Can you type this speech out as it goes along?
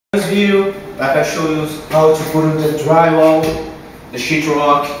This video, like I show you how to put in the drywall, the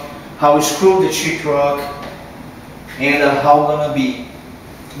sheetrock, how we screw the sheetrock, and how gonna be.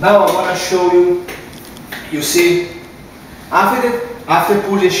 Now I'm gonna show you. You see, after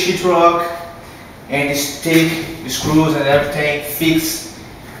put the sheetrock and this tape, the screws and everything fixed,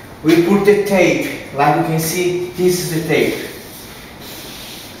 we put the tape. Like you can see, this is the tape.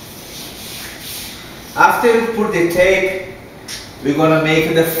 After you put the tape, we're gonna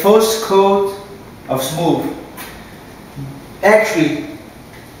make the first coat of smooth. Actually,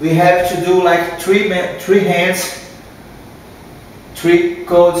 we have to do like three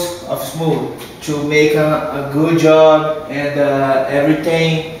coats of smooth to make a good job and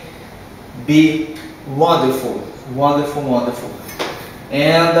everything be wonderful.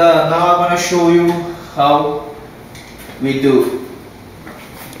 And now I'm gonna show you how we do.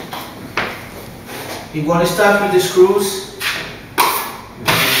 We're gonna start with the screws.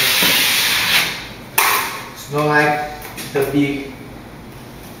 It's not like the big.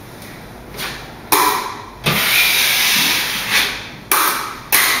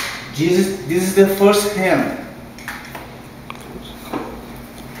 This is the first hand.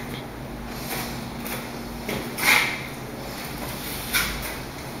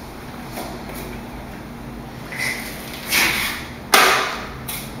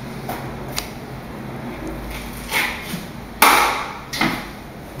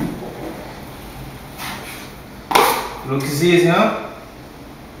 Looks easy, huh?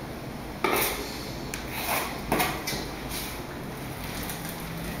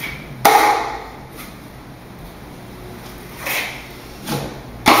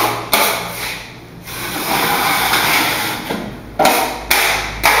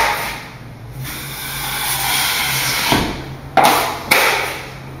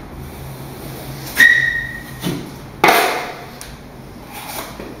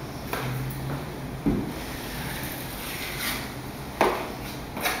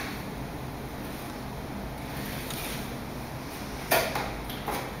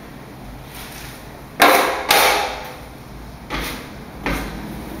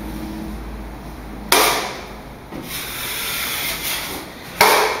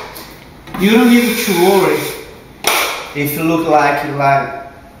 You don't need to worry if you look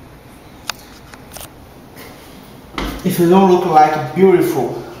if you don't look like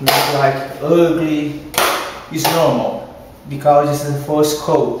beautiful, look like ugly. It's normal because this is the first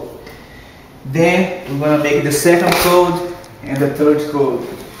coat. Then we're gonna make the second coat and the third coat.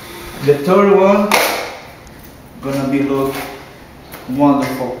 The third one gonna be look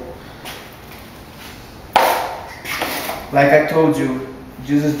wonderful. Like I told you,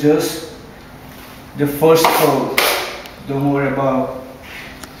 this is just the first coat. Don't worry about.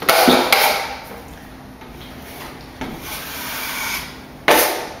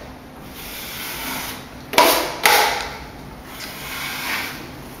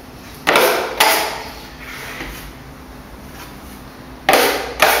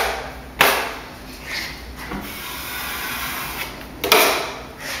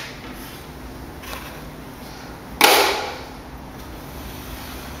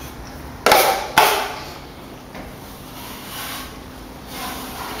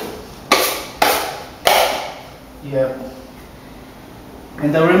 Yeah.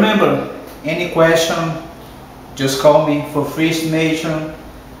 And remember, any question, just call me for free estimation.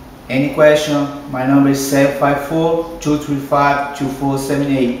 Any question, my number is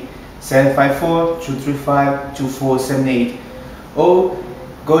 754-235-2478. 754-235-2478. Or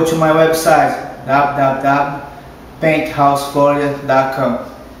go to my website www.painthouseflorida.com.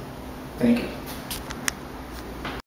 Thank you.